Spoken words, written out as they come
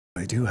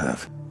I do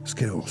have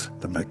skills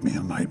that make me a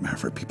nightmare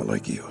for people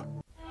like you.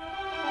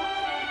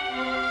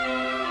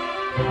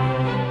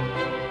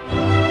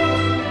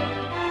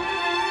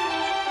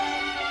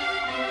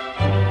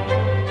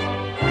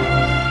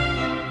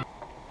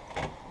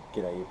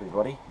 G'day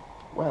everybody.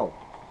 Well,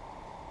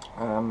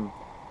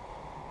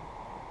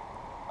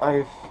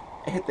 I've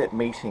had that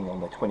meeting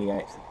on the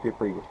 28th of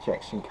February with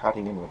Jackson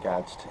Cutting in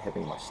regards to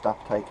having my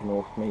stuff taken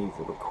off me,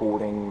 the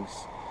recordings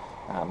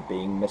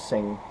being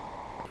missing.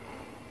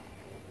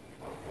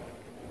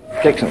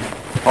 Jackson,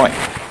 hi.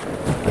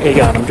 How you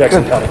going? I'm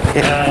Jackson Cutting.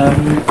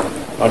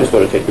 I just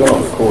want to check, you're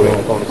not recording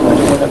a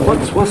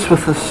conversation. What's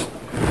with this?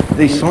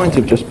 These signs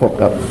have just popped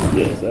up.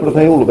 Yes. What are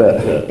they all about?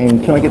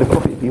 And can I get a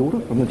copy of the order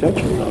from the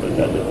judge? Not a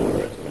judge's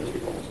order, it's a ministry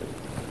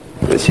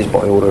policy. It says by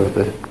order of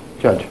the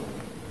judge.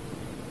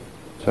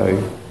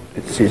 So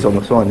it says on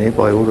the sign there,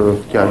 by order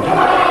of the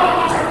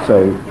judge.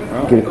 So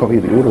get a copy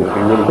of the order would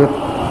be really good.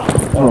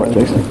 Alright,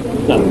 Jason.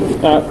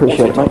 No,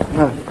 appreciate it, mate.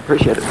 No,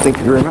 appreciate it. Thank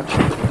you very much.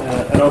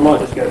 And I might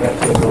just go back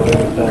to the order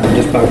and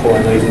just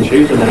clarify these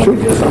issues, and then I'll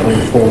give you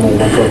something formal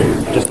once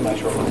I just to make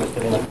sure I'm not missed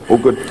anything. All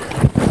good.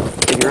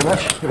 Thank you very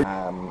much.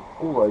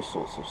 All those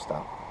sorts of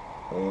stuff.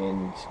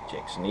 And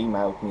Jackson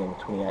emailed me on the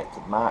 28th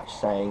of March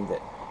saying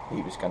that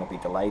he was going to be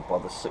delayed by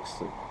the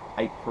 6th of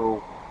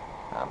April.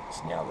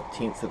 It's now the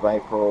 10th of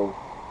April.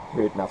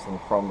 Heard nothing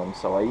from him,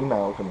 so I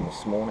emailed him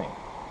this morning.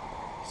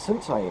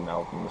 Since I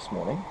emailed him this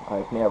morning, I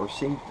have now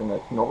received an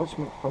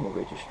acknowledgment from the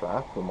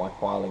registrar for my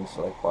filings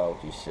that I filed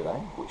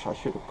yesterday, which I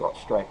should have got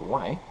straight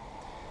away.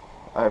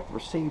 I've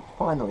received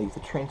finally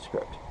the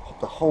transcript of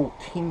the whole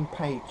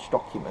 10-page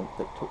document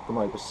that took them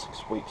over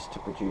 6 weeks to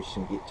produce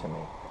and get to me.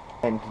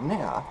 And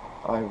now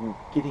I'm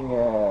getting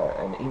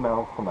an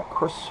email from a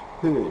Chris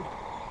Hurd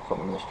from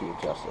the Ministry of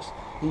Justice.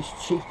 He's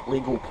Chief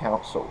Legal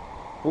Counsel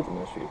for the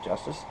Ministry of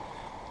Justice,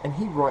 and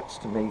he writes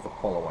to me the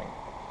following.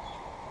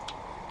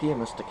 Dear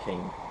Mr.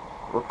 Keen,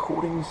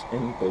 recordings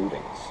in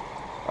buildings.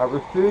 I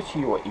refer to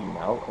your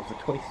email of the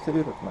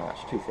 23rd of March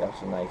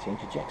 2018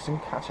 to Jackson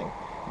Cutting,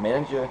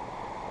 Manager,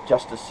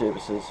 Justice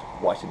Services,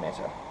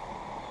 Waitemata.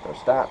 For a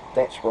start,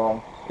 that's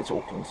wrong, it's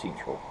Auckland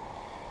Central.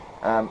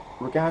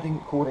 Regarding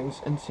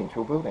recordings in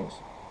central buildings.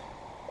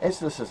 As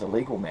this is a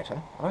legal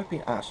matter, I've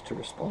been asked to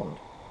respond.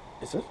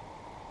 Is it?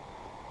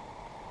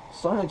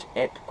 Signage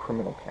at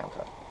criminal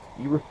counter.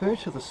 You refer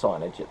to the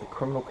signage at the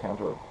criminal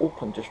counter of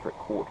Auckland District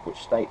Court which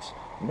states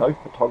no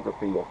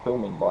photography or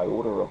filming by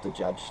order of the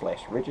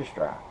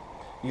judge/registrar.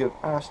 You have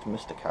asked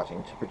Mr.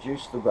 Cutting to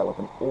produce the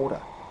relevant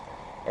order.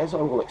 As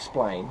I will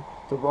explain,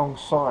 the wrong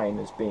sign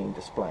is being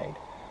displayed,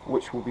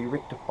 which will be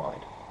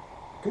rectified.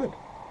 Good.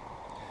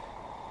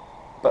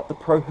 But the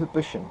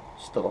prohibition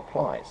still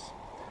applies.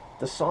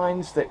 The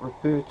signs that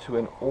refer to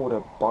an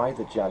order by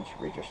the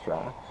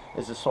judge/registrar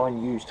is a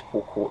sign used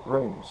for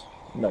courtrooms.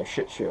 No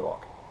shit,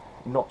 Sherlock.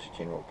 Not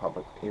general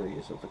public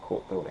areas of the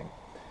court building.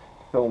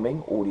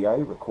 Filming, audio,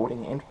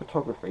 recording and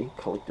photography,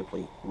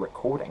 collectively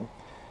recording,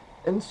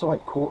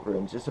 inside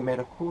courtrooms is a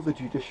matter for the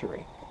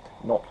judiciary,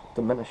 not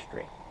the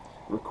ministry.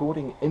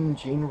 Recording in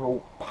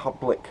general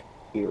public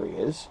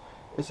areas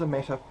is a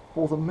matter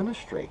for the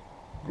ministry.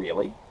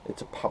 Really?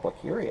 It's a public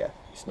area.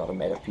 It's not a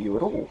matter for you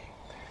at all.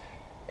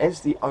 As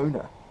the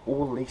owner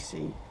or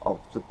lessee of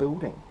the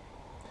building.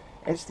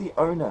 As the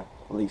owner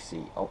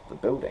lessee of the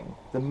building,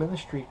 the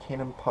ministry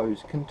can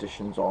impose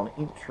conditions on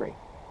entry.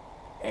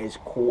 As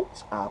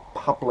courts are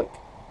public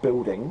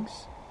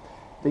buildings,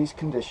 these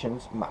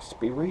conditions must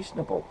be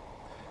reasonable.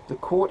 The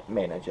court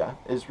manager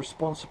is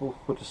responsible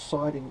for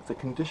deciding the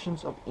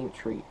conditions of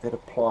entry that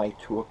apply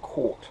to a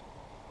court.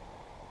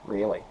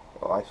 Really?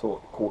 I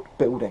thought court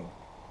building.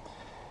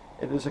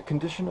 It is a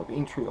condition of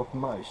entry of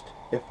most,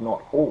 if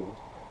not all,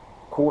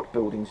 court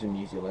buildings in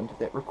New Zealand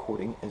that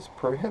recording is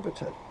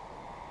prohibited.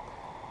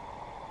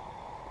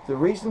 The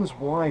reasons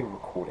why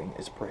recording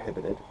is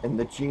prohibited in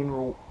the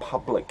general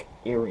public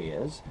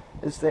areas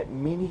is that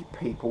many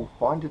people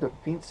find it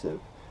offensive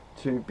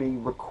to be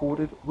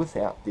recorded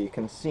without their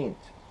consent.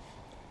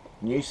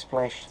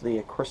 Newsflash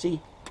there,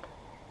 Chrissy.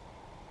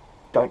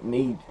 Don't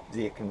need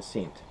their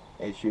consent.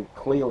 As you've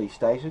clearly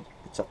stated,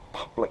 it's a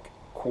public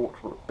court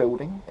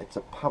building, it's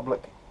a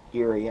public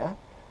area,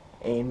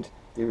 and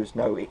there is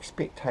no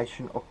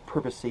expectation of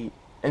privacy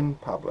in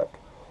public.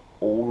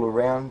 All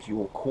around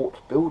your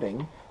court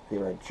building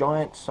there are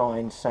giant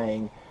signs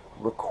saying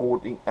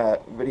recording,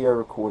 video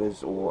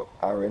recorders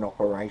are in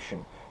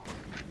operation.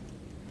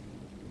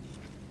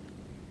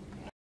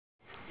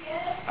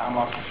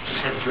 I've just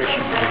had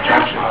direction from the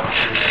judge to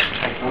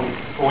take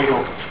all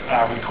your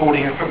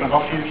recording equipment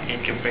off you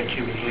and give it back to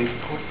you when you leave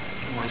the court.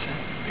 Why is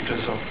that?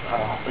 Because of,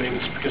 I believe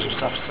it's because of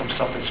some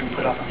stuff that's been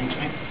put up on the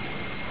internet.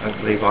 I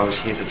believe I was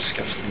here to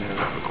discuss the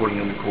recording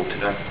in the court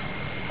today.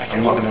 Okay,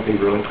 I'm not going to be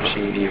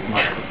relinquishing any of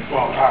my equipment.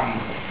 Well,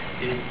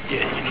 you need to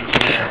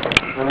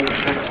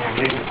relinquish it or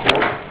leave the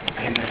court,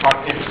 and if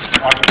I give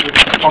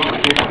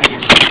photography, I think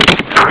it's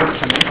given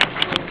to me,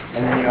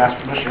 and then you ask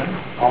permission,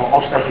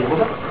 I'll stay here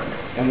with it,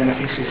 and then if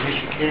he says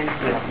yes you can,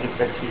 then I can get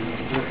back to you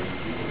and do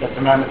it. At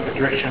the moment the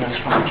direction is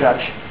from the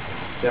judge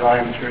that I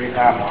am to take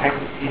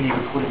any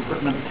recording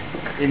equipment,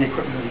 any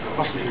equipment that you could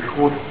possibly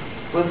record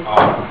with,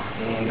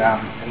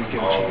 and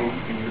give it to you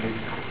when you leave.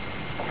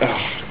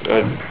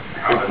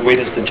 Where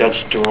does the judge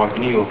derive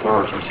any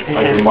authority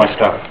over my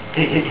stuff?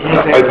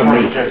 Over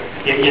me?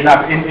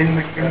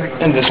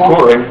 In this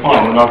courtroom,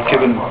 and I've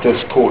given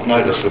this court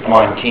notice of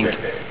my intent.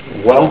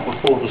 Well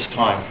before this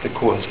time, the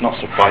court has not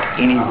supplied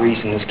any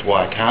reason as to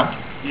why I can't.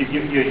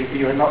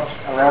 You're not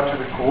allowed to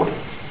record.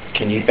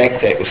 Can you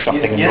back that with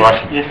something in yes,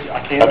 writing? Yes, I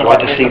can. I'd like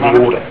to see the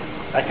order.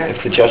 Okay.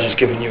 If the judge has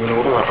given you an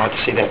order, I'd like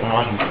to see that in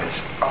writing, please.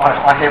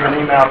 I have an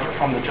email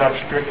from the judge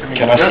directing me.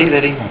 Can I see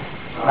that email?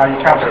 No, you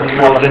can't see the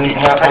email. Well, then I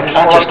can't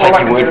just take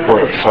your word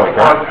for it. Sorry,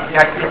 bro.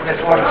 Yeah, that's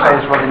all I say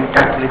is, well, then you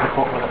don't leave the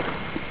court with it.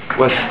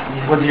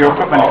 With your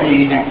equipment, you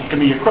either give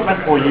me your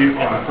equipment or you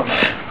have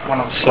equipment.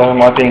 One of the So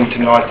am I being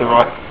denied the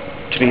right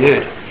to be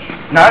heard?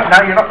 No,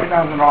 you're not being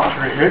denied the right to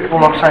be heard.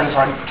 All I'm saying is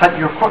I take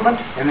your equipment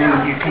and then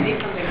you can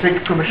seek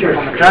permission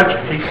from the judge.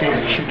 If he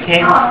says you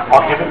can,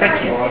 I'll give it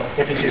back to you.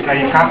 If he says no,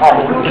 you can't,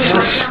 I'll give it to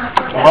you.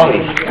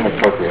 Highly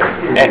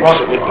inappropriate.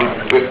 Absolutely.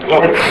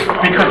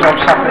 Because of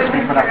something that's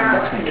been put up in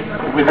the team.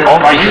 Whether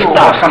it's by you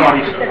or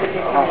somebody,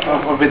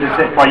 or whether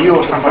it's by you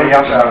or somebody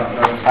else,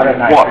 I don't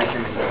know. What?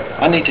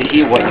 I need to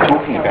hear what you're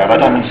talking about. I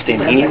don't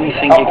understand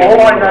anything you're going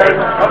All I on. know,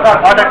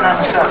 I don't know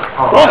myself.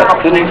 Right, then I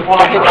can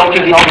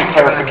get some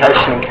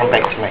clarification and come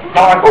back to me.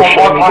 Or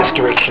show me this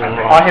direction in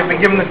I writing. have been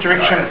given the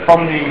direction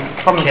from the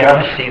Can judge.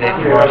 I see that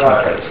in writing,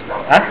 please?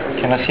 Huh?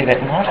 Can I see that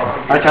in writing?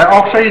 Okay,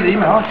 I'll show you the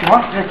email if you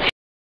want.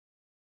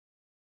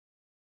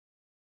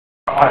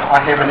 I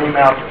have an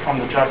email from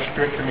the judge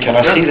directing me. Can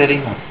I see that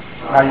email?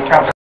 No, you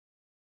can't.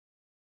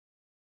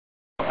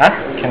 Huh?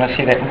 Can I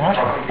see that in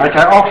writing? Okay,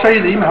 I'll show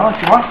you the email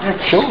if you want.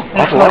 Sure,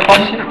 I'd like to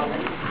see it.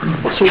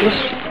 What's all this?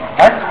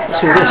 Huh?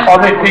 What's all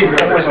this?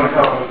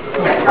 Oh,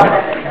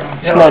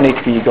 There's no need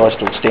for you guys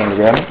to stand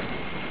around me. I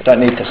don't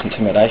need this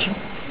intimidation.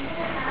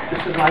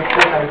 This is my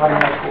court, I'm running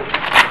my court.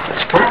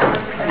 That's cool.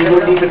 You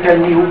don't need to tell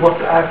me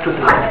what I have to do.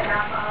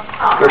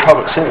 You're a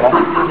public servant,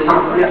 aren't you?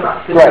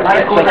 Yeah. Great,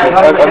 thank you.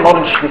 I'm not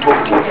interested in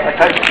talking to you.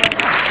 Okay.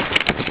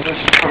 This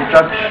is from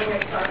Judge.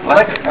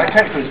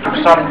 Okay, please.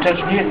 Starting Judge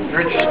Newton,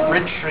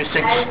 Registry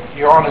seeks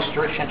Your Honour's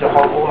direction to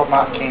hold all of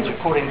Mark Keen's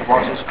recording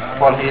devices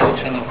while he is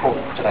attending court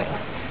today.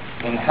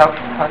 And how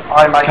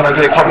I may... Can I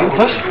get a copy of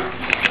this?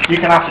 You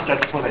can ask the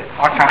judge for that.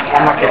 I can't.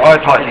 I'm not getting...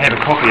 I'd like to have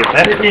a copy of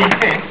that. Yeah, you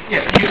can.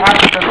 Yeah, you ask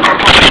the judge for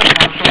a copy.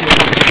 I'm sure you'll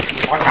get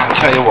it. I can't.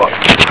 Tell you what.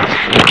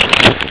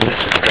 This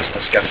is just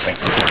disgusting.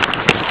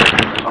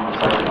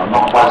 I'm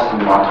not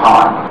wasting my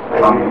time.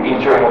 I'm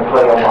entering a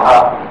plea on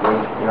behalf of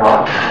Your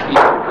Honour.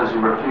 Because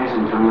you're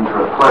refusing to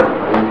enter a plea.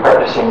 Are you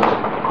practising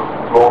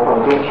law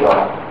from the bench, Your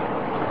Honour?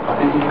 I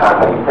think you can't.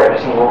 Are you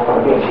practising law from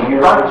the bench? Are you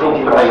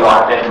representing me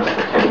like that, Mr.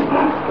 King?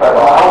 I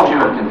hold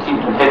you in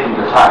contempt and have you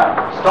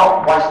detained. Stop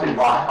wasting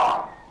my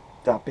time.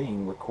 They're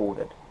being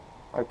recorded.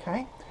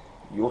 Okay?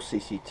 Your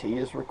CCT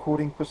is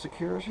recording for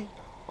security.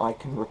 I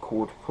can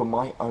record for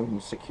my own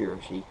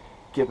security,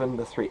 given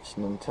the threats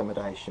and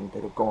intimidation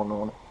that have gone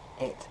on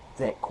at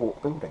that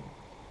court building.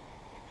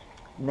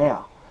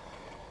 Now,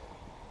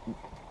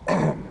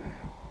 the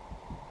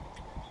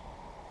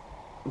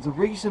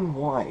reason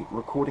why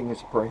recording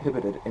is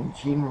prohibited in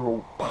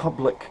general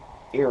public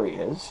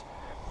areas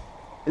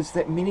is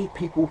that many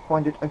people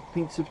find it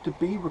offensive to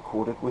be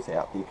recorded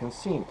without their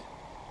consent.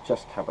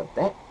 Just covered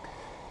that.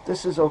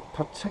 This is of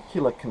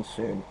particular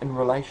concern in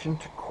relation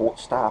to court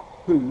staff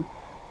who,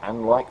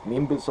 unlike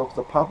members of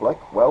the public,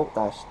 well,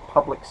 they're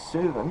public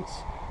servants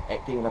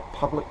acting in a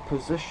public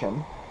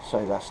position,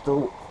 so they're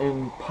still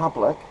in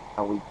public.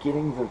 Are we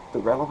getting the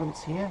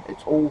relevance here?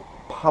 It's all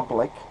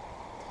public.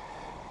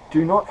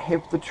 Do not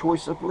have the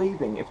choice of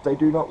leaving if they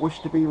do not wish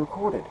to be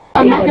recorded.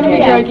 I'm not going to be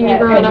dragging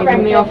everyone up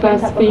from the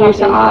office for you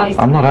to ask.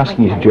 I'm not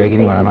asking you to drag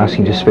anyone, I'm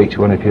asking you to speak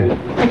to one of your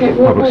Okay,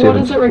 well, public what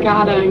servants. is it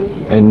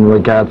regarding? In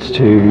regards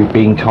to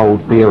being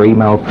told via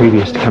email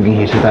previous to coming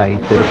here today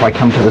that if I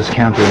come to this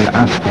counter and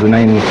ask for the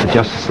name of the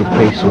Justice of the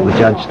Peace or the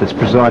judge that's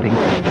presiding,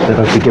 that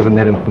I'd be given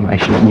that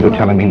information, and you're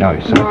telling me no.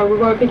 So No, we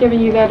won't be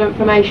giving you that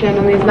information,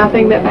 and there's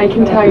nothing that they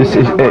can tell you.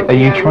 are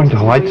you trying to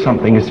hide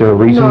something? Is there a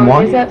reason no,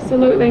 why? there's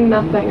absolutely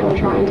nothing I'm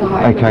trying to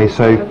hide. Okay,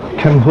 so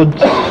Kim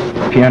Hoods,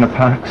 Fiona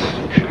Parks,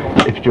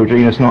 if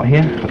Georgina's not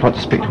here, I'd like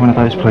to speak to one of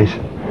those, please.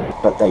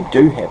 But they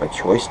do have a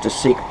choice to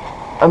seek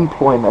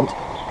employment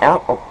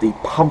out of the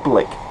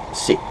public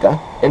sector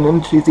and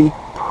into the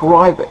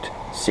private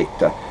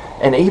sector,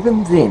 and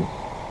even then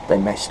they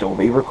may still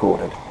be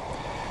recorded.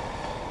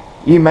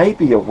 You may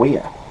be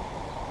aware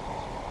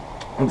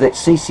that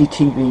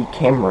CCTV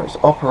cameras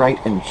operate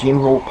in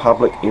general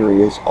public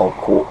areas of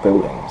court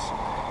buildings.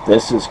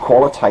 This is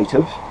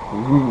qualitative,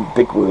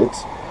 big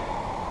words,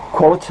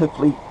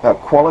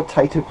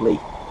 qualitatively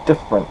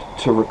different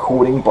to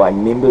recording by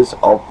members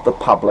of the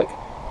public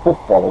for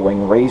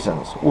following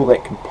reasons. Well,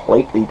 that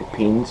completely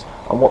depends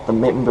on what the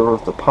member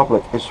of the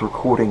public is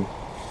recording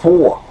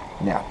for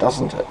now,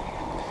 doesn't it?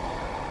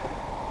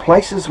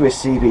 Places where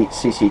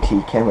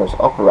CCTV cameras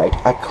operate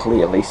are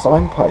clearly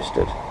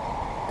signposted.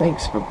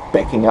 Thanks for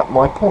backing up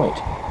my point.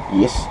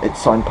 Yes,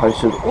 it's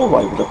signposted all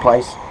over the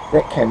place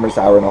that cameras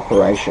are in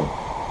operation.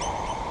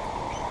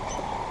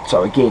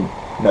 So again,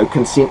 no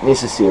consent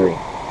necessary.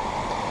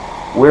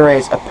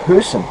 Whereas a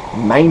person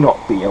may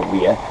not be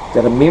aware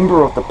that a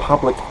member of the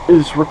public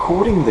is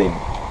recording them.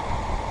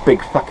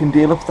 Big fucking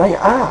deal if they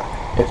are.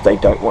 If they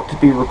don't want to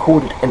be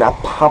recorded in a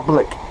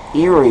public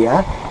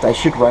area, they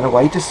should run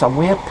away to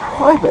somewhere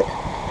private,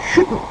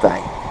 shouldn't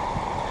they?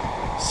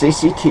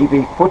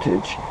 CCTV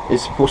footage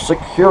is for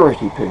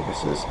security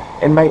purposes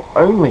and may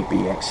only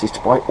be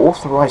accessed by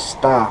authorised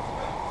staff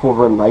for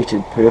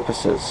related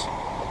purposes.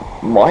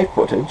 My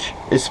footage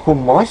is for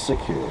my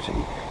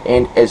security,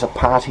 and as a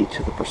party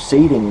to the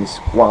proceedings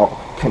while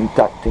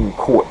conducting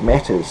court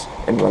matters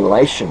in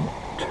relation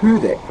to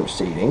that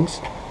proceedings,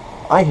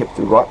 I have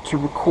the right to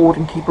record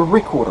and keep a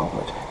record of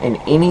it in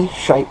any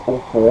shape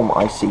or form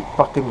I see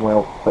fucking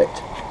well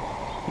fit.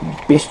 You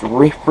best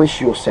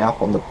refresh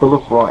yourself on the Bill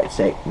of Rights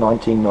Act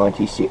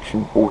 1990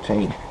 section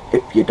 14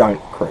 if you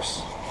don't,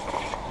 Chris.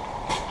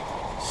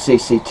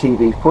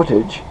 CCTV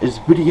footage is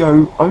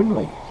video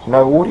only,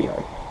 no audio.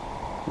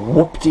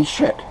 Whoop-de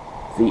shit.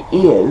 The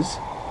ears,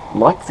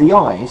 like the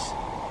eyes,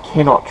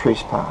 cannot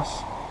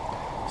trespass.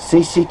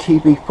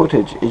 CCTV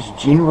footage is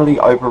generally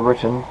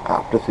overwritten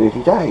after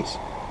 30 days.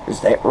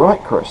 Is that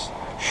right, Chris?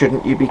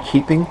 Shouldn't you be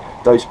keeping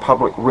those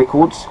public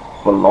records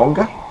for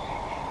longer?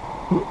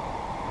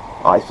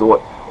 I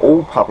thought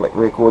all public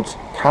records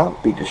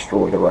can't be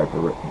destroyed or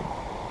overwritten.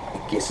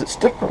 I guess it's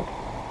different.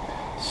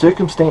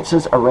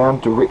 Circumstances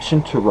around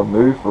direction to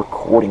remove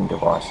recording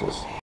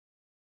devices.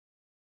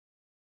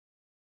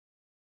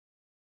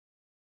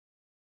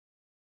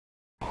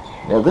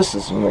 Now this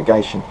is in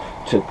relation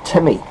to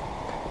Timmy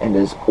and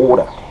his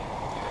order.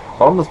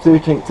 On the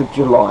 13th of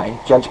July,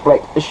 Judge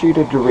Black issued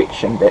a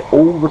direction that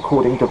all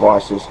recording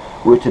devices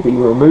were to be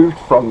removed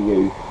from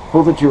you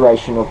for the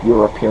duration of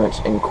your appearance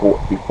in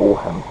court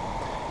before him.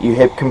 You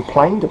have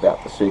complained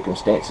about the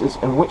circumstances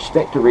in which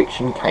that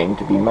direction came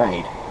to be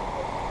made,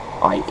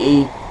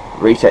 i.e.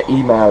 Rita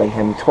emailing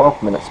him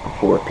 12 minutes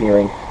before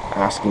appearing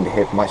asking to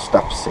have my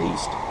stuff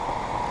seized,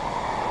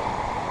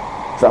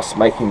 thus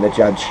making the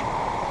judge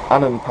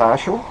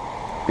unimpartial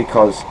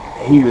because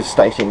he was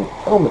stating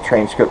on the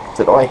transcript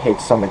that I had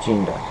some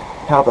agenda.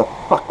 How the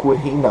fuck would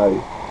he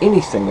know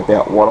anything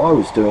about what I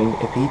was doing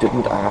if he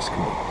didn't ask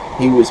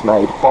me? He was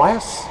made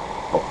biased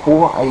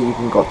before I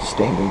even got to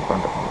stand in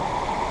front of him.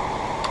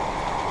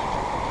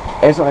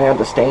 As I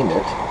understand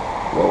it,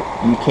 well,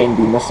 you can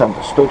be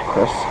misunderstood,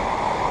 Chris.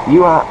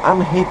 You are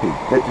unhappy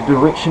that the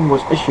direction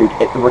was issued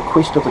at the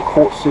request of the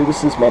court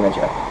services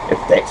manager.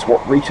 If that's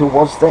what Rita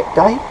was that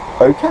day,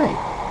 okay.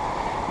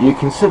 You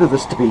consider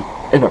this to be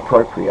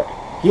inappropriate.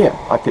 Yeah,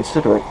 I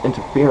consider it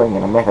interfering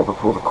in a matter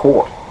before the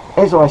court.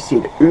 As I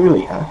said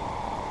earlier,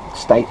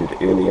 stated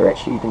earlier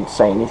actually, didn't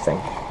say anything.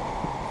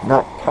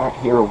 No, can't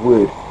hear a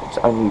word, it's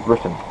only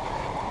written.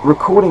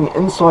 Recording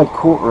inside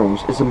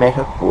courtrooms is a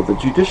matter for the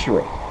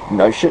judiciary.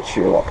 No shit,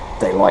 Sherlock,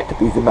 they like to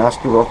be the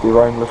master of their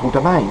own little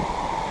domain.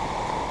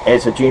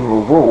 As a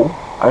general rule,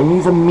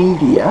 only the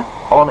media,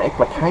 on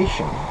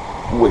application,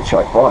 which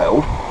I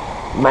filed,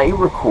 may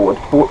record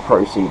court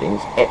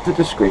proceedings at the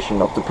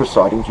discretion of the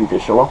presiding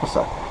judicial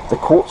officer. The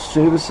court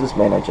services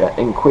manager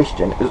in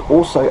question is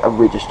also a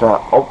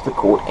registrar of the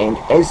court and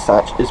as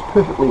such is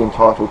perfectly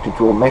entitled to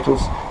draw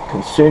matters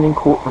concerning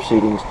court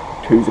proceedings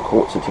to the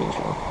court's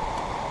attention.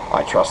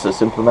 I trust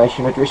this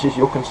information addresses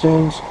your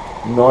concerns.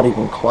 Not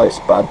even close,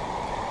 bud.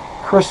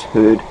 Chris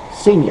Hurd,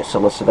 Senior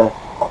Solicitor,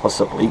 Office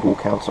of Legal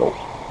Counsel.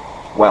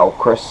 Well,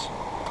 Chris,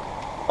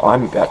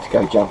 I'm about to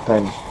go jump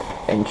in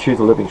and chew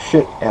the living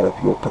shit out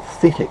of your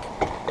pathetic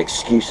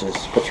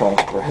excuses for trying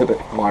to prohibit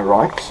my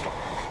rights,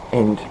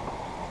 and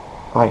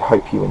I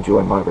hope you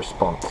enjoy my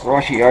response.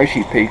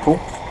 Righty-oty, people,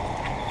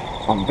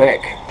 I'm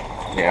back.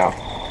 Now,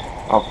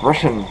 I've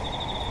written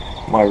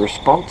my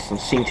response and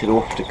sent it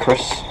off to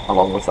Chris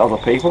along with other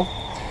people.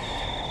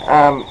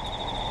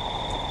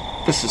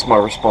 This is my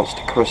response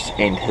to Chris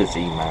and his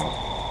email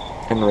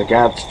in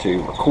regards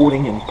to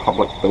recording in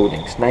public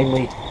buildings,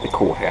 namely the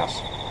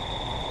courthouse.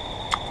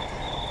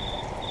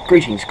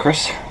 Greetings,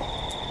 Chris.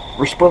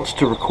 Response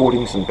to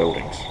recordings in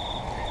buildings.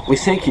 We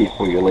thank you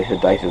for your letter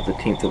dated the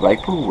 10th of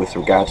April with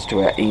regards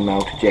to our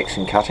email to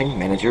Jackson Cutting,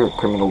 Manager of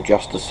Criminal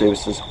Justice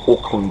Services,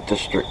 Auckland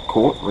District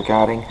Court,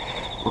 regarding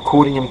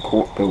recording in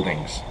court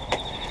buildings.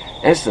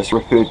 As this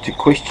referred to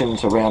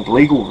questions around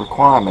legal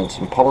requirements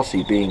and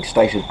policy being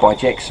stated by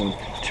Jackson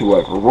to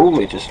overrule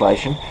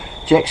legislation,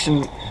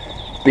 Jackson,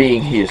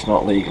 being he is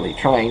not legally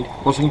trained,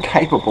 was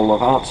incapable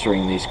of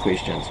answering these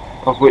questions,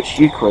 of which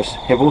you, Chris,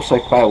 have also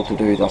failed to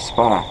do thus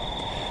far.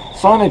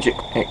 Signage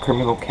at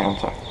Criminal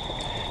Counter.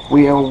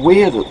 We are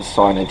aware that the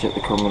signage at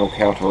the Criminal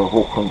Counter of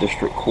Auckland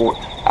District Court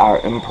are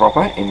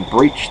improper and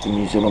breach the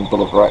New Zealand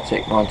Bill of Rights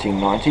Act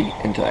 1990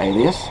 inter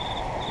alias,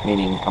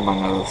 meaning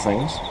among other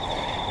things,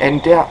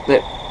 and doubt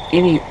that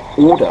any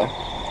order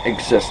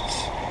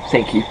exists.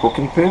 Thank you for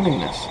confirming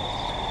this.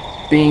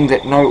 Being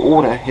that no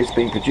order has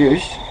been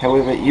produced,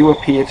 however, you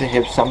appear to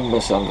have some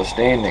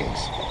misunderstandings.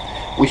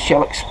 We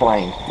shall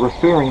explain,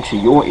 referring to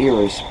your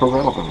errors for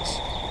relevance.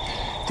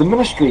 The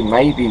ministry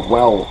may be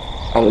well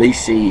a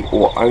lessee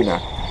or owner,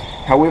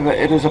 however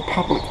it is a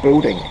public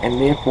building and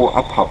therefore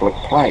a public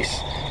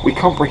place. We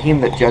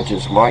comprehend that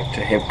judges like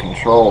to have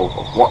control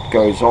of what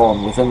goes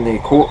on within their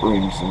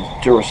courtrooms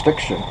and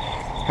jurisdiction.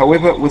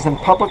 However, within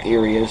public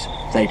areas,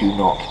 they do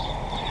not.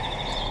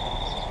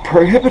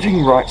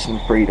 Prohibiting rights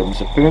and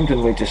freedoms affirmed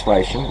in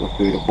legislation,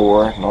 refer to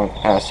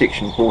Bora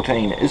Section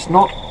 14, is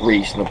not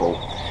reasonable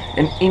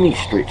in any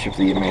stretch of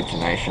the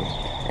imagination,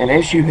 and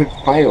as you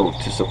have failed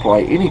to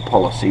supply any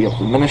policy of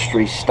the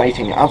ministry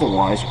stating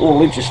otherwise or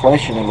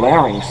legislation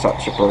allowing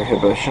such a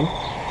prohibition,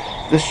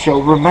 this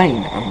shall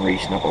remain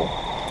unreasonable.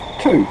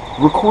 2.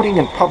 Recording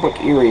in public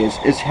areas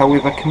is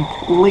however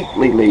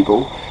completely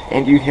legal,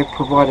 and you have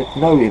provided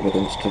no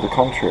evidence to the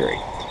contrary.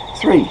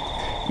 3.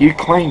 You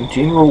claim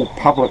general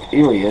public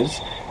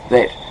areas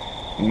that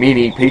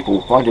many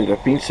people find it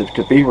offensive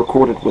to be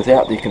recorded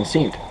without their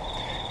consent.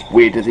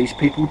 Where do these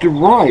people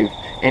derive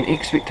an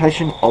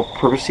expectation of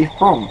privacy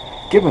from,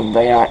 given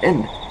they are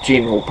in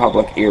general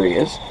public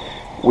areas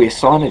where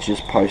signage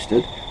is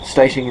posted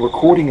stating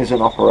recording is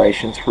in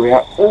operation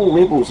throughout all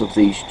levels of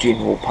these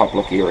general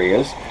public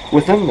areas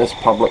within this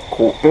public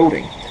court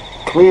building?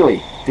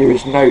 Clearly, there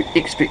is no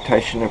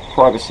expectation of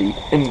privacy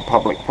in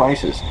public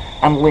places,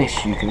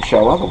 unless you can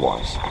show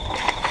otherwise.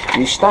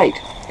 You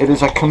state it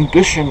is a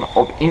condition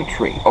of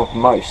entry of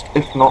most,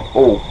 if not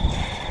all,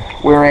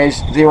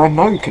 whereas there are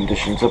no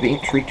conditions of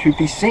entry to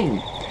be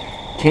seen.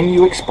 Can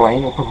you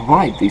explain or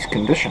provide these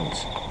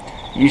conditions?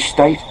 You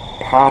state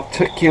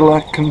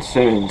particular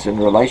concerns in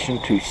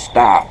relation to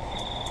staff.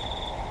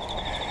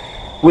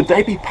 Would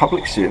they be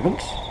public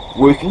servants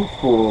working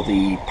for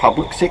the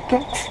public sector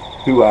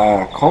who are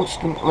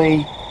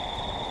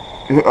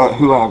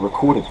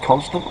recorded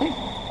constantly?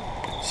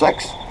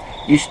 6.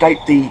 You state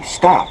the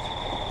staff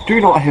do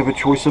not have a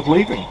choice of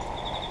leaving.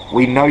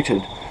 We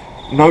noted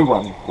no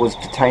one was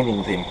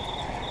detaining them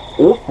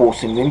or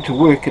forcing them to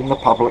work in the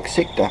public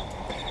sector.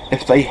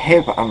 If they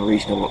have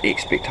unreasonable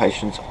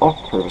expectations of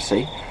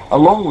privacy,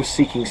 along with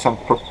seeking some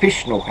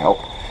professional help,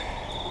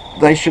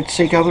 they should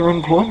seek other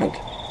employment,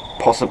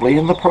 possibly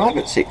in the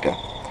private sector.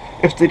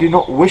 If they do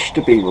not wish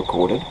to be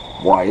recorded,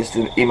 why is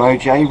the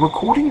MOJ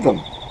recording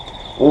them?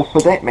 Or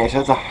for that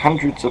matter, the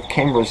hundreds of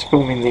cameras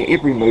filming their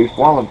every move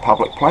while in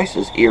public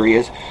places,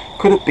 areas?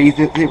 Could it be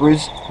that there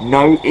is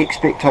no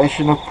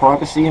expectation of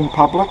privacy in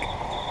public?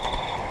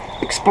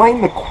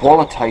 Explain the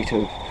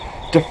qualitative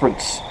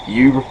difference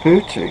you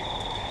refer to.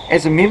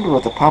 As a member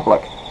of the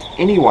public,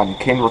 anyone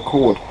can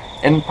record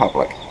in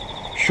public,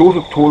 short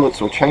of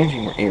toilets or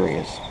changing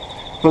areas,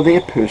 for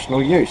their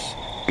personal use,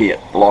 be it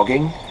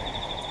blogging,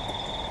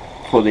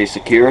 for their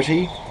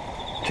security,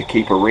 to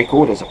keep a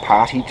record as a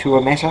party to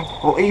a matter,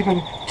 or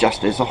even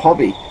just as a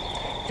hobby.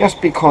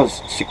 Just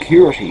because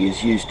security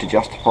is used to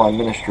justify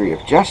Ministry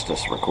of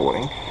Justice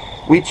recording,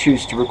 we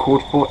choose to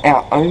record for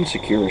our own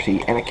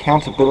security and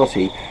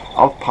accountability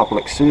of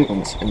public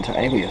servants inter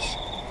alias.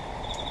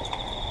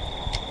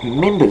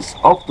 Members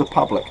of the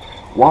public,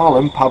 while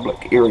in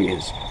public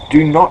areas,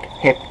 do not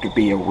have to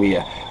be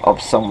aware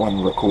of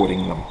someone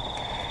recording them,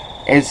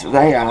 as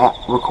they are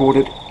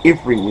recorded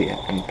everywhere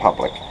in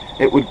public.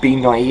 It would be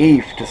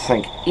naive to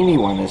think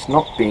anyone is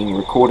not being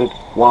recorded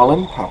while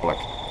in public.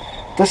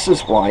 This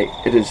is why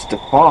it is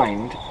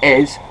defined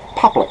as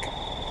public.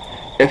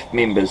 If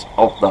members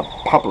of the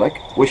public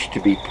wish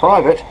to be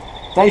private,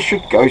 they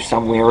should go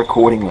somewhere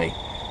accordingly.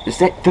 Is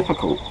that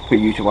difficult for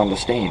you to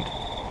understand?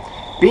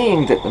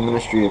 Being that the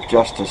Ministry of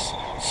Justice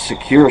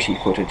security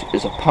footage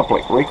is a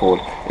public record,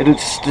 it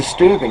is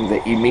disturbing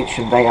that you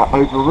mention they are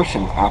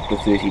overwritten after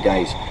 30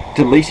 days,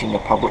 deleting a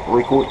public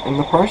record in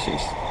the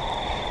process.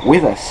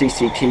 Whether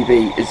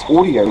CCTV is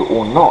audio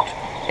or not,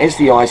 as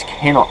the eyes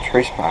cannot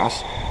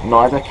trespass,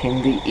 neither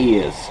can the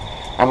ears,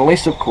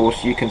 unless of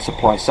course you can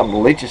supply some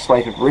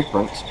legislative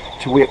reference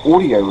to where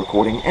audio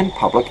recording in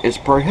public is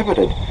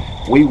prohibited.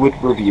 We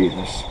would review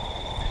this.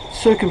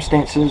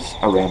 Circumstances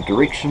around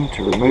direction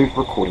to remove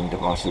recording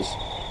devices.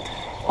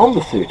 On the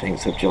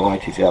 13th of July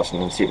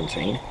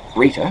 2017,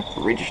 Rita,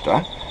 the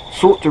registrar,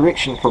 sought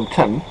direction from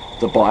Tim,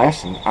 the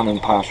biased and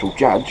unimpartial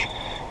judge,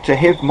 to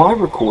have my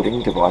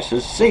recording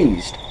devices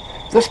seized.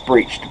 This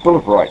breached Bill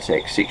of Rights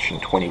Act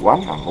Section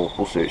 21,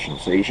 unlawful search and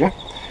seizure.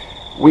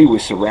 We were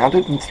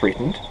surrounded and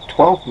threatened,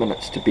 12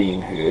 minutes to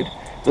being heard.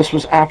 This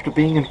was after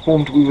being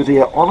informed we were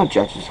there on a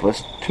judge's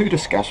list to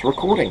discuss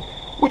recording,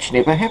 which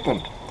never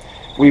happened.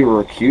 We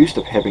were accused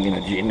of having an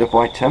agenda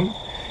by Tim.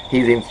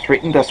 He then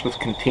threatened us with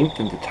contempt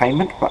and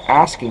detainment for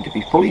asking to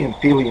be fully and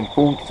fairly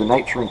informed of the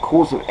nature and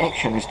cause of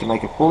action as to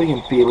make a fully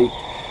and fairly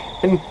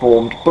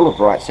informed Bill of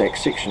Rights Act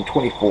Section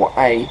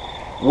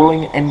 24A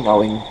willing and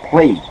knowing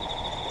plea.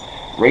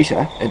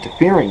 Rita,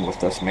 interfering with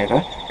this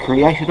matter,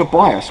 created a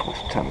bias with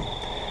Tim,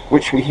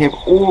 which we have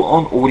all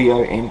on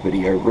audio and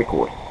video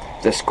record.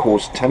 This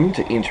caused Tim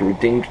to enter a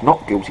deemed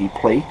not guilty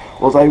plea,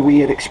 although we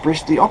had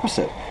expressed the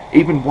opposite,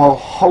 even while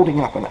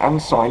holding up an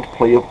unsigned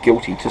plea of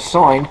guilty to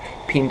sign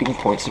pending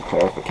points of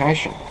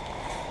clarification.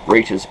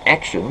 Rita's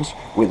actions,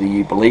 whether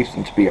you believe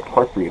them to be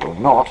appropriate or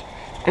not,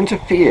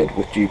 interfered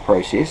with due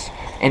process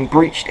and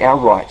breached our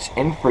rights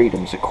and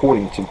freedoms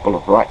according to the Bill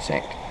of Rights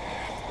Act.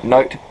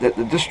 Note that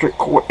the District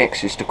Court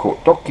Access to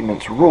Court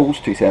Documents Rules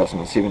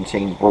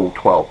 2017 Rule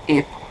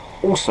 12F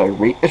also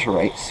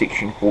reiterates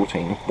Section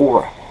 14 of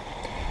BORA.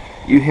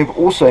 You have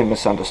also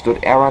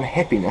misunderstood our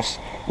unhappiness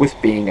with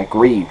being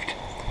aggrieved.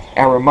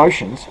 Our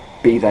emotions,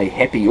 be they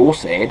happy or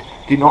sad,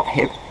 do not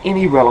have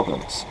any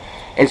relevance,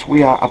 as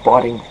we are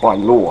abiding by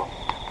law,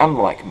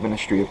 unlike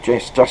Ministry of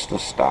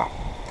Justice staff.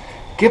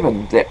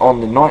 Given that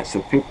on the 9th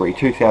of February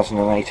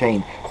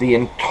 2018 the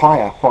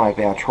entire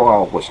 5-hour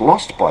trial was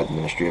lost by the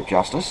Ministry of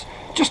Justice,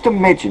 just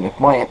imagine if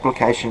my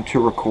application to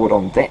record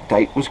on that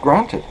date was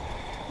granted.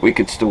 We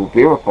could still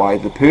verify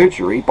the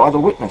perjury by the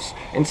witness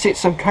and set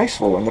some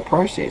case law in the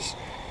process.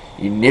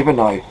 You never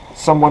know,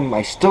 someone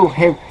may still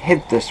have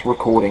had this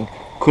recording,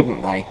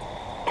 couldn't they?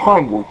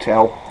 Time will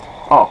tell.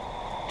 Oh,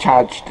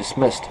 charge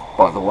dismissed,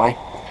 by the way.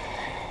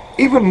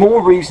 Even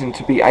more reason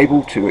to be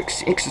able to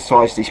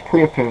exercise these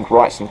pre-affirmed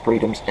rights and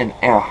freedoms in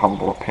our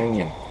humble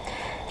opinion.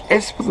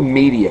 As for the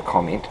media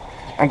comment,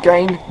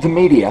 again, the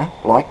media,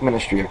 like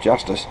Ministry of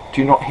Justice,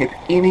 do not have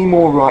any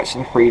more rights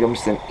and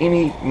freedoms than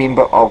any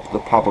member of the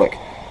public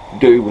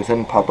do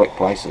within public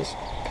places.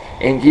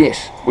 And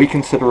yes, we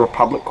consider a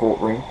public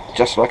courtroom,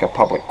 just like a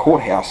public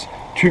courthouse,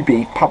 to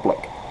be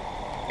public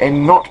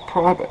and not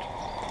private.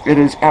 It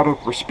is out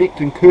of respect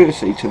and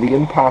courtesy to the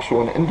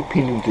impartial and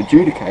independent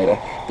adjudicator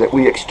that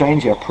we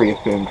exchange our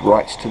pre-affirmed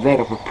rights to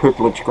that of a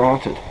privilege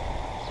granted.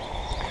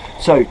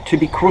 So, to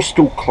be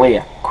crystal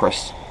clear,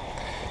 Chris,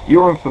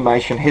 your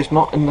information has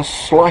not in the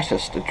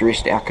slightest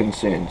addressed our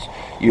concerns.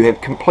 You have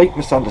complete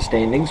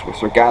misunderstandings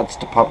with regards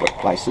to public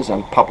places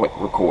and public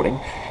recording,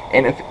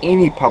 and if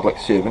any public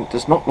servant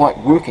does not like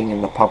working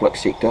in the public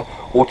sector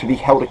or to be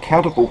held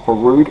accountable for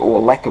rude or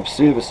lack of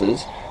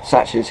services,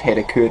 such as had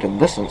occurred in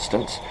this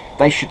instance,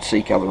 they should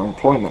seek other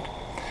employment.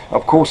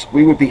 Of course,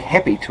 we would be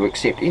happy to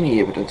accept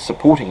any evidence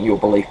supporting your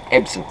belief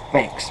absent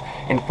facts,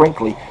 and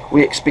frankly,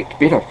 we expect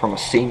better from a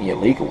senior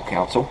legal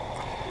counsel.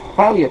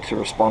 Failure to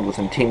respond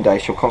within 10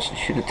 days shall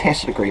constitute a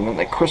tacit agreement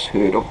that Chris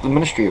Hurd of the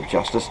Ministry of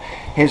Justice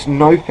has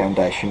no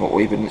foundation or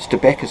evidence to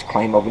back his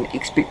claim of an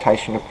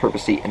expectation of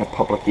privacy in a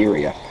public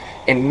area,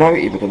 and no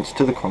evidence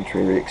to the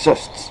contrary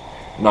exists.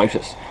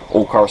 Notice,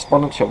 all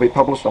correspondence shall be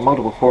published on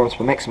multiple forums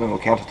for maximum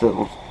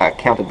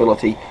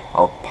accountability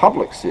of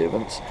public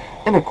servants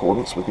in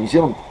accordance with New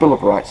Zealand Bill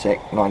of Rights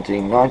Act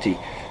 1990,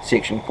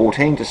 Section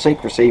 14, to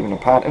seek, receive and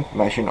impart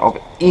information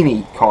of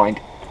any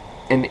kind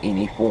in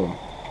any form.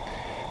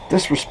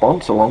 This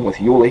response, along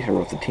with your letter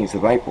of the 10th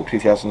of April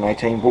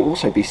 2018, will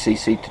also be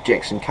CC'd to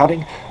Jackson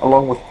Cutting,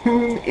 along with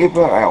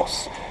whomever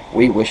else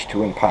we wish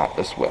to impart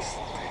this with.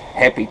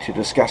 Happy to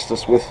discuss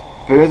this with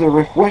further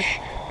if wish.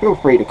 Feel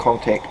free to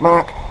contact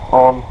Mark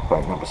on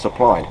phone number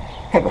supplied.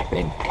 Have a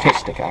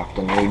fantastic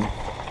afternoon,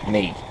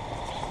 me.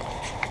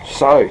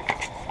 So,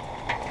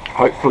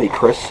 hopefully,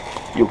 Chris,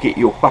 you'll get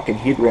your fucking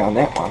head round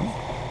that one.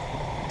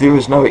 There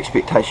is no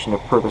expectation of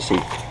privacy,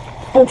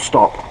 full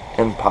stop,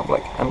 in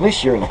public,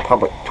 unless you're in a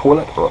public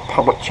toilet or a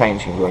public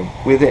changing room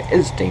where there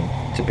is deemed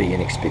to be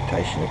an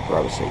expectation of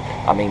privacy.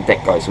 I mean,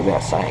 that goes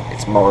without saying.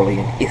 It's morally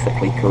and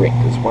ethically correct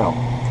as well.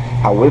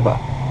 However,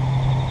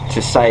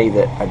 to say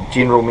that a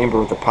general member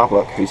of the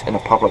public who's in a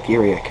public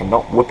area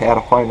cannot whip out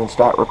a phone and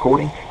start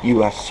recording,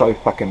 you are so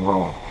fucking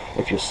wrong.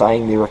 If you're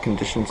saying there are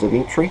conditions of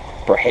entry,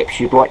 perhaps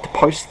you'd like to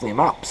post them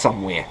up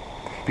somewhere,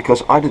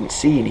 because I didn't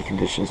see any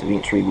conditions of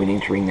entry when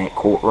entering that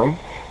courtroom.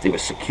 There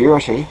was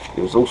security,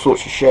 there was all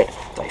sorts of shit.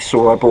 They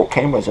saw I brought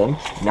cameras in,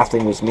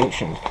 nothing was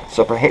mentioned.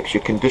 So perhaps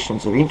your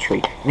conditions of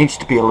entry needs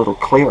to be a little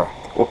clearer,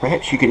 or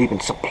perhaps you could even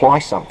supply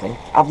something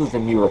other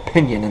than your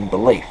opinion and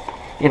belief.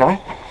 You know,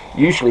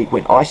 usually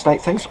when I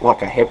state things,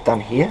 like I have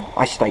done here,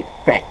 I state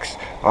facts.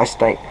 I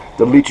state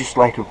the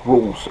legislative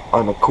rules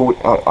I'm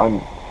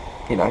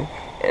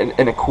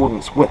in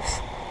accordance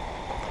with.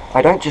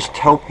 I don't just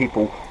tell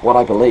people what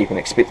I believe and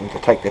expect them to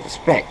take that as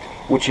fact,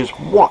 which is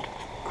what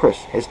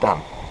Chris has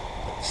done.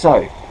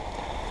 So,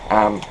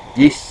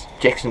 yes,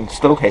 Jackson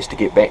still has to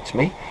get back to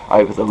me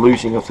over the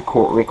losing of the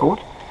court record,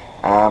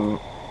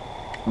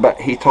 but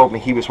he told me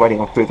he was waiting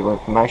on further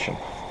information.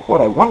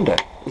 What I wonder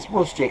is,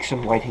 was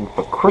Jackson waiting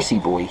for Chrissy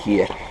Boy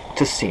here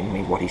to send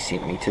me what he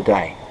sent me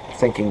today,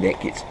 thinking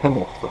that gets him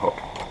off the hook?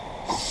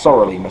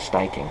 Sorely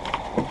mistaken.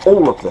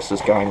 All of this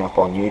is going up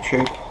on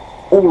YouTube.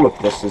 All of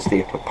this is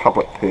there for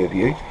public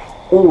purview.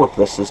 All of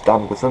this is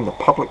done within the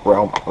public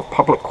realm of a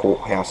public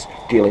courthouse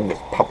dealing with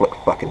public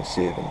fucking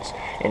servants.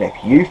 And if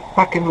you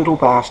fucking little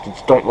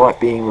bastards don't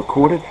like being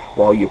recorded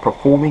while you're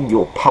performing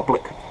your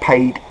public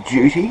paid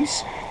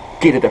duties,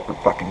 get a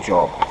different fucking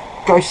job.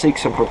 Go seek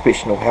some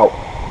professional help.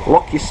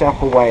 Lock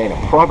yourself away in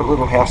a private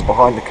little house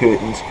behind the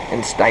curtains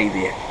and stay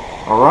there.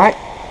 Alright?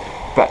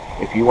 But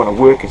if you want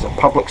to work as a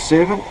public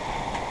servant,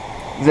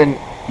 then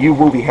you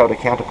will be held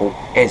accountable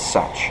as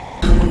such.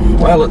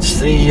 Well, it's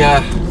the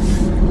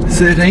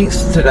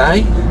 13th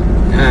today.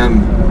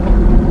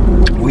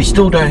 We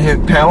still don't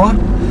have power.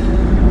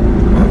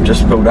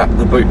 just filled up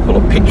the boot full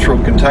of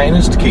petrol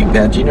containers to keep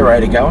our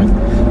generator going.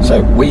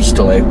 So we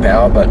still have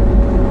power, but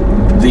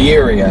the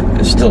area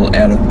is still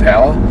out of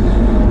power.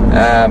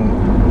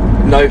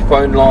 No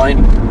phone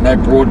line, no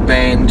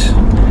broadband,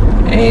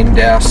 and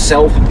our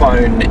cell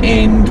phone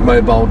and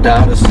mobile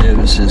data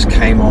services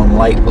came on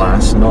late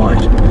last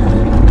night.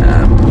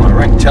 I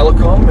rang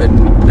Telecom, and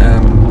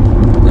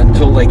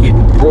until they get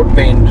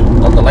broadband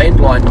on the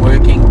landline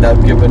working,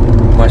 they've given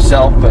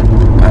myself and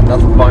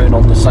another phone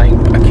on the same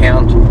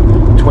account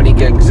 20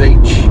 gigs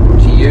each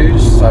to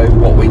use. So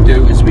what we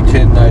do is we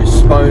turn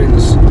those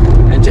phones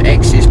into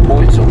access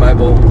points, or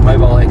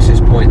mobile access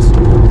points,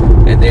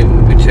 and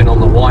then we turn on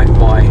the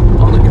Wi-Fi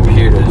on the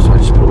computers. I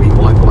just put a wee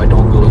Wi-Fi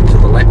dongle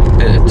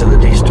into the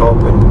desktop,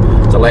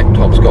 and the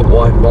laptop's got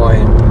Wi-Fi,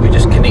 and we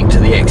just connect to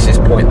the access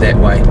point that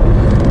way.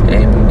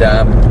 And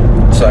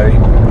so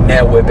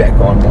now we're back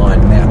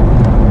online. Now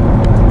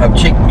I've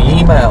checked my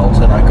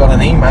emails, and I got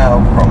an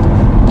email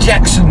from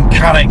Jackson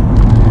Cutting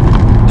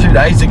 2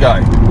 days ago.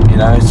 You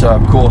know, so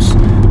of course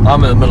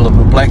I'm in the middle of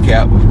a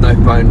blackout with no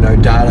phone, no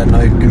data,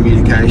 no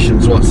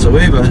communications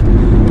whatsoever,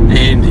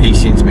 and he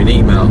sends me an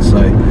email.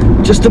 So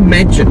just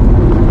imagine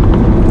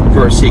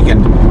for a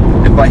second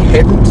if I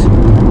hadn't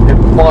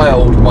have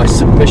filed my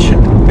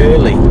submission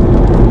early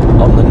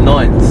on the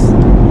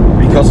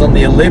 9th, because on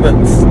the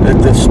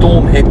 11th the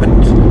storm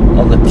happened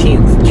on the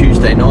 10th,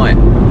 Tuesday night.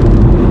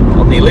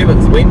 On the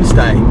 11th,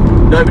 Wednesday,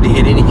 nobody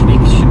had any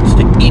connections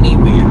to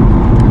anywhere,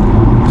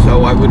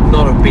 so I would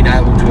not have been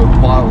able to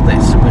have filed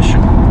that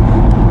submission,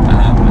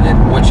 in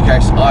which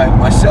case I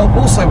myself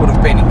also would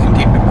have been in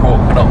contempt of court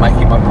for not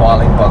making my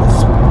filing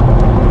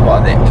by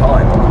that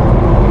time.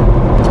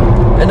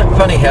 Isn't it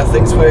funny how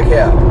things work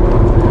out?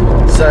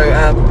 So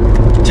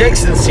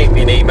Jackson sent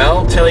me an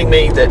email telling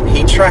me that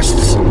he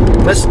trusts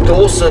Miss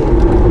Dawson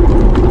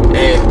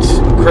and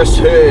Chris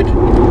Hurd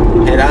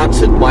had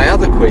answered my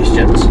other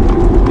questions,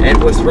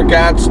 and with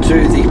regards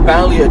to the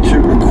failure to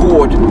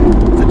record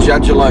the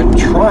judge alone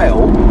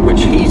trial,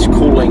 which he's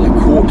calling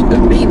a court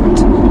event,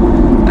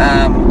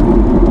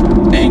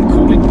 and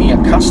calling me a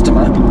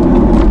customer,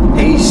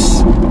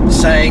 he's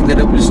saying that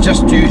it was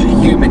just due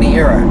to human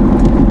error.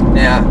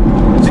 Now,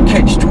 it's a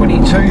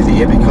catch-22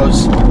 there,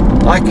 because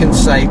I can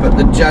say, but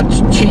the judge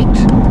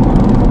checked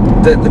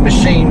that the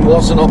machine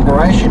was in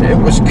operation. It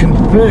was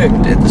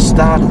confirmed at the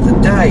start of the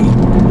day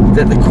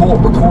that the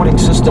court recording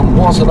system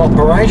was in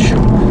operation.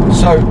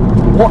 So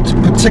what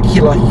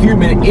particular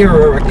human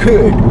error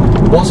occurred?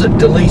 Was it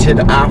deleted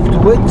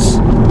afterwards?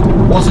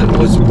 Was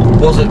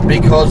it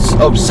because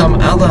of some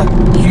other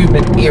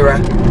human error,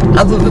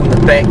 other than the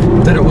fact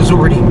that it was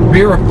already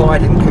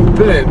verified and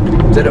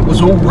confirmed that it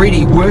was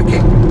already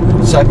working?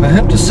 So for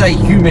him to say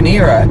human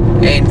error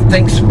and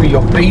thanks for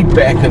your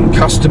feedback and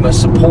customer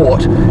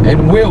support,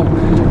 and we'll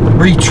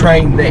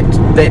retrain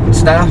that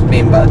staff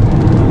member,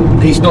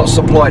 he's not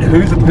supplied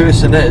who the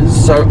person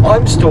is, so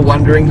I'm still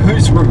wondering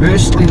who's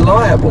reversely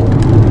liable.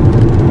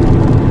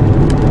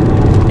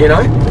 You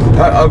know,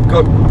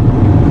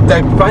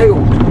 they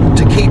failed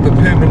to keep a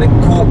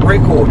permanent court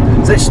record.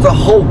 That's the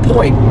whole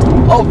point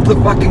of the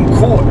fucking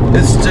court,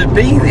 is to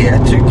be there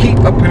to keep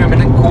a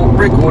permanent court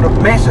record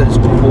of matters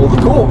before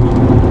the court.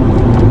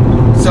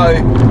 So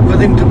for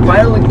them to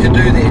failing to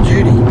do their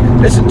duty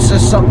isn't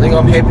just something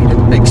I'm happy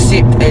to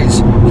accept as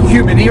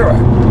human error,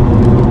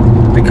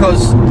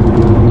 because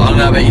I don't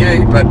know about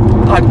you, but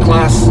I'd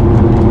class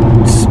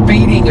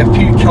speeding a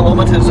few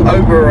kilometres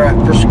over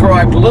a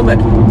prescribed limit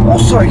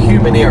also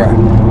human error.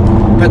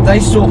 But they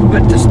saw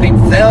fit to spend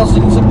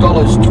thousands of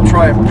dollars to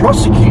try and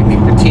prosecute me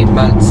for 10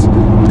 months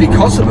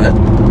because of it.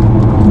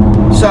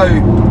 So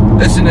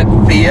isn't it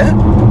fair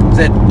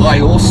that I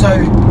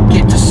also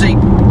get to seek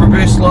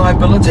reverse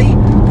liability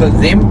for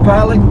them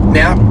failing?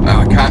 Now,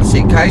 I can't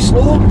set case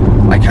law.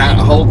 I can't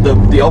hold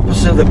the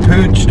officer that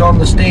purged on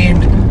the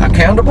stand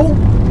accountable.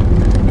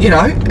 You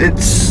know,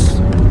 it's,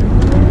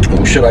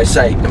 or should I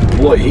say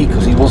employee,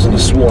 because he wasn't a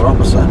sworn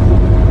officer.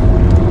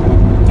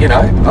 You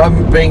know,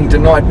 I'm being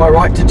denied my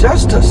right to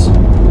justice,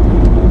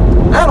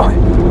 aren't I?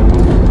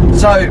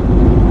 So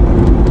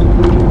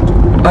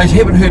I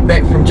haven't heard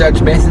back from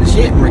Judge Mathers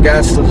yet in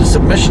regards to the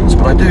submissions,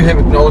 but I do have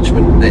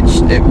acknowledgement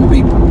that it will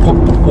be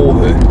put before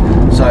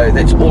her. So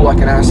that's all I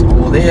can ask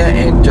for there,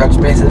 and Judge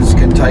Mathers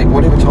can take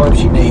whatever time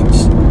she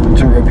needs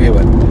to review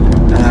it.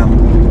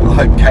 I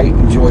hope Kate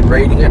enjoyed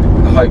reading it.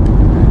 I hope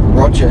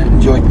Roger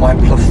enjoyed my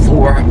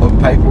plethora of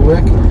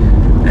paperwork,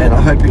 and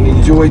I hope he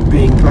enjoyed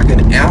being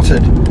fucking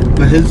outed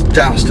for his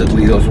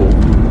dastardly little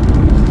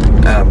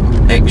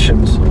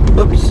actions.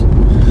 Oops.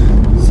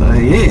 So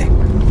yeah.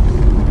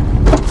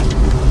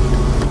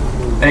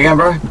 There you go,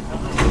 bro.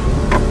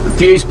 The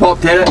fuse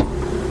popped, had it?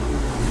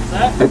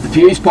 That? The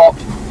fuse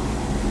popped.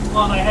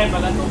 Oh, they had,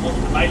 but that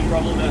wasn't the main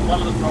problem. That was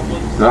one of the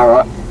problems.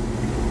 Alright.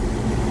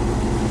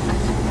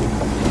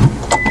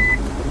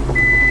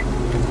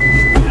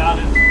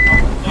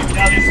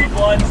 There's some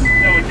lights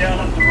that were down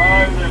up the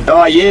road.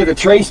 Oh yeah, the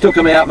trees took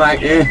them out,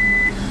 mate, yeah. And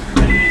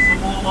there's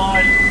some more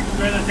lines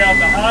further down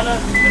the harder.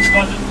 This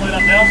guy's just cleaned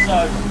up now,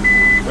 so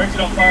we're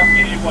actually not far from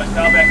getting everybody's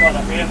car back on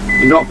up here.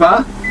 You're not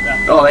far?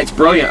 Oh, that's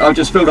brilliant. I've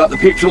just filled up the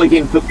petrol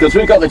again because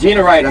we've got the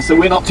generator, so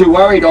we're not too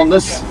worried on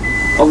this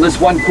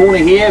one corner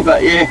here,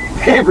 but yeah,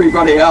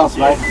 everybody else,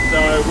 mate. So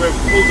we've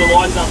pulled the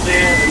lines up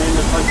there, and then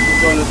the post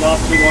is on the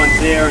last two lines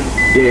there, and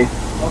yeah.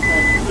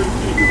 okay, the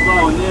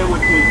flow in there,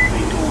 which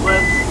is all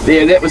this.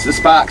 Yeah, that was the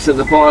sparks of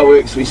the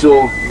fireworks we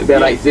saw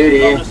about 8:30.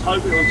 Yeah. I just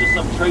hope it was just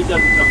some trees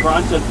that a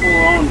branch had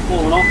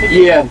fallen off it.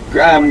 Yeah,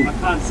 I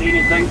can't see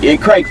anything. Yeah,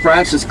 Craig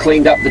Francis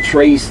cleaned up the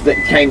trees that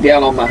came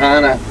down on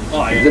Mahana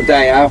the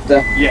day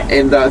after. Yeah.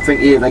 And I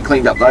think they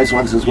cleaned up those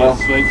ones as well.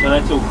 Sweet, so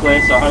that's all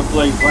clear. So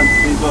hopefully once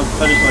these guys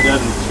finish, I go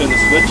and turn the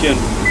switch and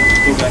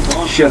go back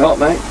on. Shit hot,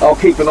 mate. I'll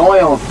keep an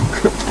eye on.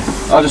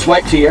 I'll just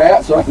wait till you're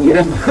out so I can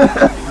get him.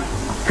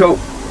 Cool.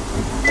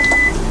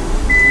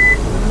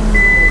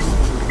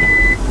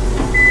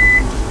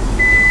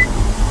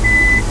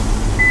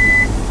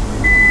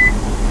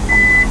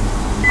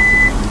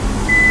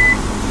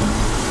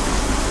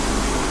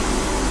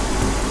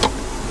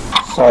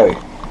 So,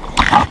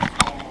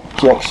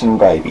 Jackson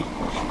baby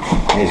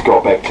has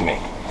got back to me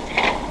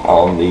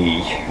on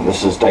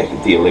this is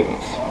dated the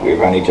 11th. We've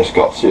only just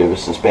got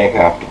services back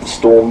after the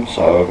storm,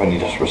 so I've only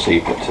just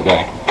received it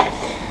today.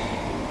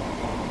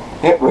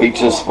 It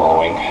reads as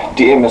following: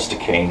 Dear Mr.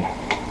 Keane,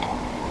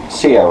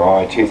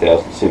 CRI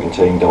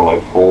 2017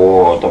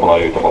 004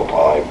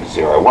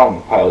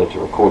 005501, failure to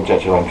record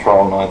judge on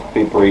trial 9th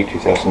February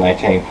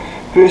 2018.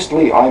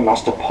 Firstly, I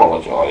must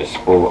apologise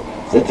for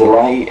the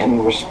delay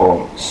in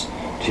response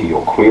to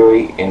your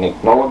query and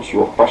acknowledge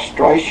your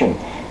frustration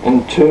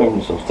in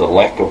terms of the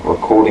lack of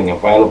recording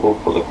available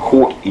for the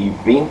court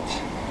event,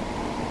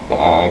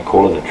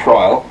 call it a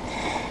trial,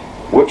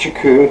 which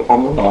occurred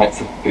on the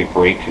 9th of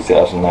February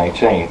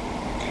 2018.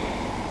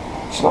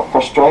 It's not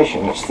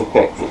frustration, it's the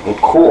fact that the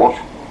court,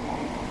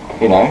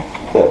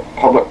 the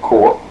public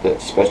court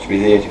that's supposed to be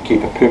there to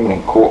keep a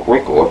permanent court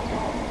record,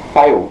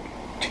 failed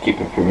to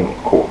keep a permanent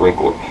court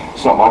record.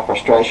 It's not my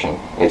frustration,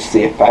 it's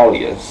their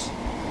failures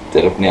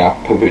that have now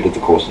perverted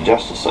the course of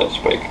justice, so to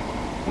speak.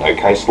 No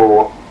case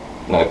law,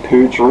 no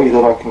perjury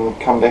that I can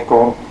come back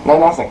on, no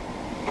nothing.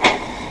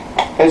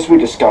 As we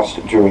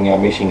discussed during our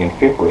meeting in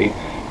February,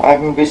 I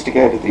have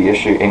investigated the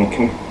issue and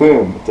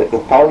confirmed that the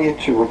failure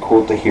to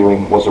record the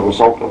hearing was a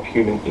result of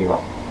human error.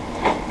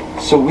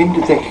 So when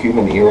did that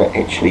human error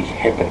actually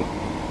happen?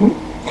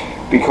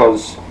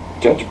 Because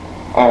Judge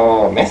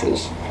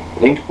Mathers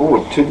leaned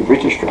forward to the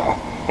registrar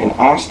and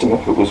asked him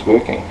if it was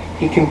working.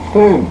 He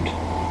confirmed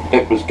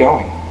it was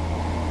going.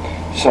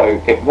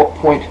 So at what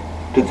point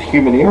did the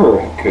human error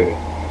occur?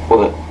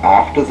 Was it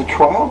after the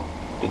trial?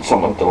 Did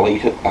someone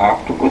delete it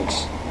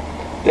afterwards?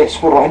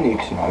 That's what I need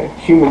to know.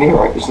 Human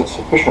error isn't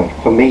sufficient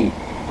for me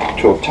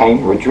to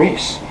obtain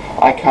redress.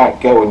 I can't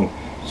go and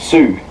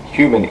sue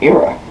human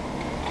error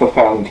for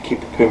failing to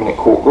keep a permanent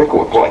court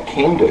record. What I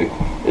can do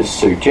is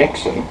sue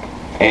Jackson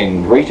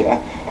and Rita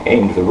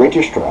and the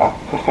registrar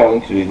for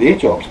failing to do their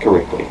jobs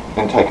correctly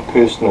and take a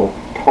personal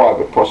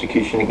private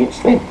prosecution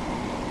against them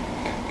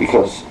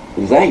because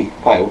they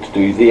failed to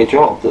do their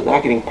job that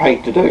they're getting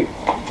paid to do.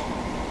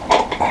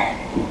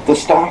 The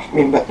staff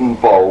member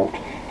involved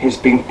has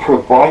been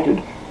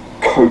provided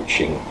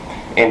coaching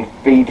and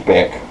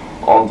feedback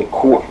on the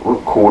court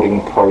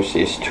recording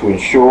process to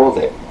ensure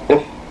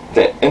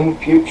that in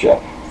future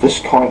this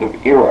kind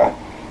of error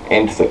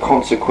and the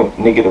consequent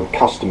negative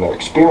customer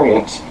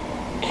experience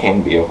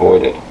can be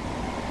avoided.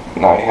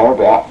 Now, how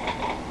about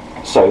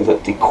so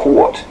that the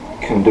court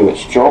can do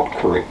its job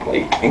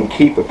correctly and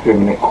keep a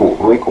permanent court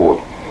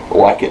record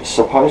like it's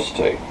supposed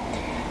to?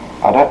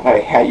 I don't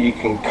know how you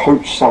can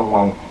coach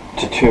someone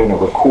to turn a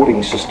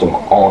recording system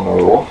on or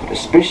off,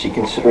 especially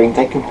considering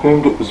they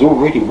confirmed it was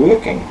already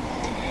working.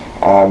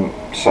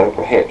 So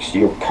perhaps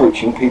you're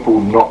coaching people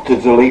not to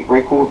delete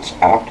records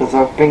after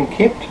they've been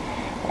kept,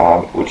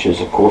 which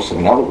is of course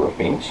another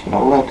offence. You're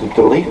not allowed to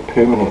delete a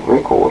permanent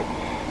record,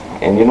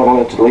 and you're not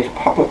allowed to delete a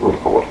public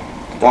record.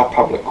 They're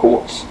public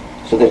courts,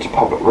 so that's a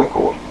public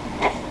record.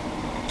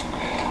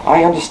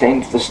 I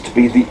understand this to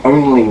be the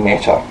only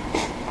matter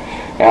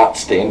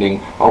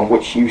outstanding on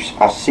which you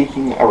are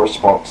seeking a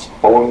response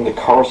following the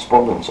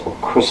correspondence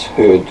of Chris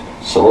Hurd,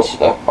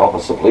 Solicitor,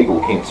 Office of Legal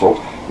Counsel,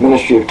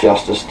 Ministry of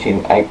Justice,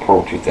 10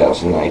 April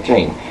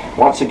 2018.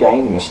 Once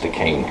again, Mr.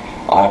 Keane,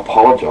 I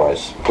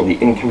apologise for the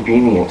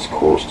inconvenience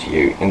caused to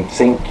you and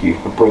thank you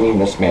for bringing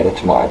this matter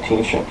to my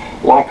attention.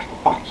 Like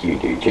fuck you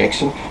do,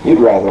 Jackson. You'd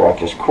rather I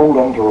just crawled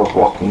under a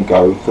rock and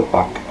go the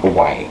fuck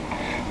away.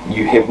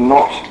 You have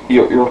not,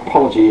 your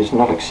apology is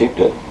not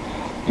accepted.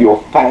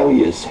 Your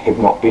failures have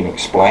not been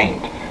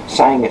explained.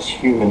 Saying it's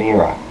human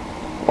error,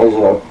 as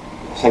I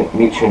think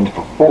mentioned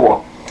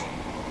before,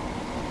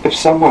 if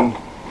someone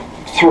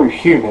through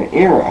human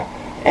error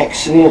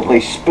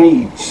accidentally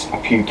speeds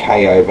a few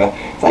K over,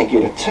 they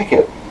get a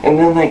ticket and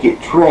then they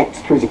get dragged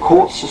through the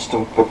court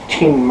system for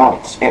 10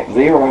 months at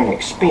their own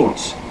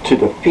expense to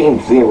defend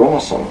their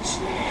innocence.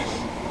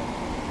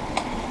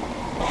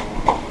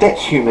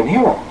 That's human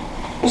error,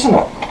 isn't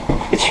it?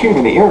 It's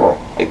human error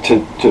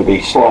to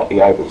be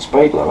slightly over the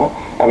speed limit.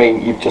 I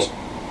mean, you've just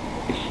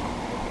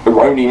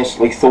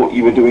erroneously thought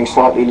you were doing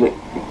slightly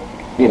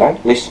you know,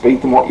 less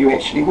speed than what you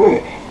actually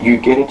were. You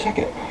get a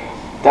ticket.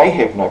 They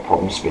have no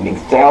problem spending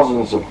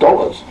thousands of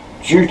dollars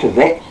due to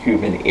that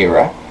human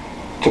error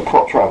to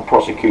try and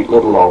prosecute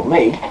little old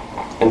me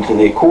into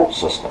their court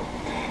system.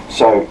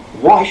 So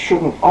why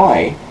shouldn't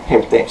I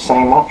have that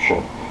same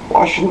option?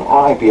 Why shouldn't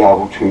I be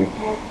able to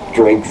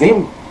drag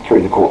them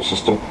through the court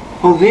system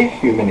for their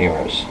human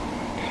errors?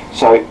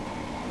 So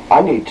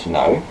I need to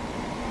know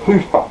who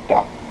fucked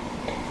up,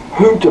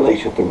 who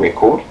deleted the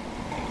record,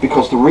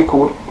 because the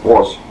record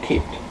was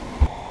kept.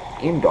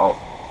 End of.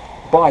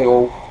 Bye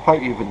all.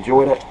 Hope you've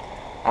enjoyed it.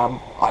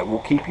 I will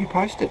keep you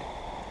posted.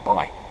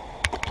 Bye.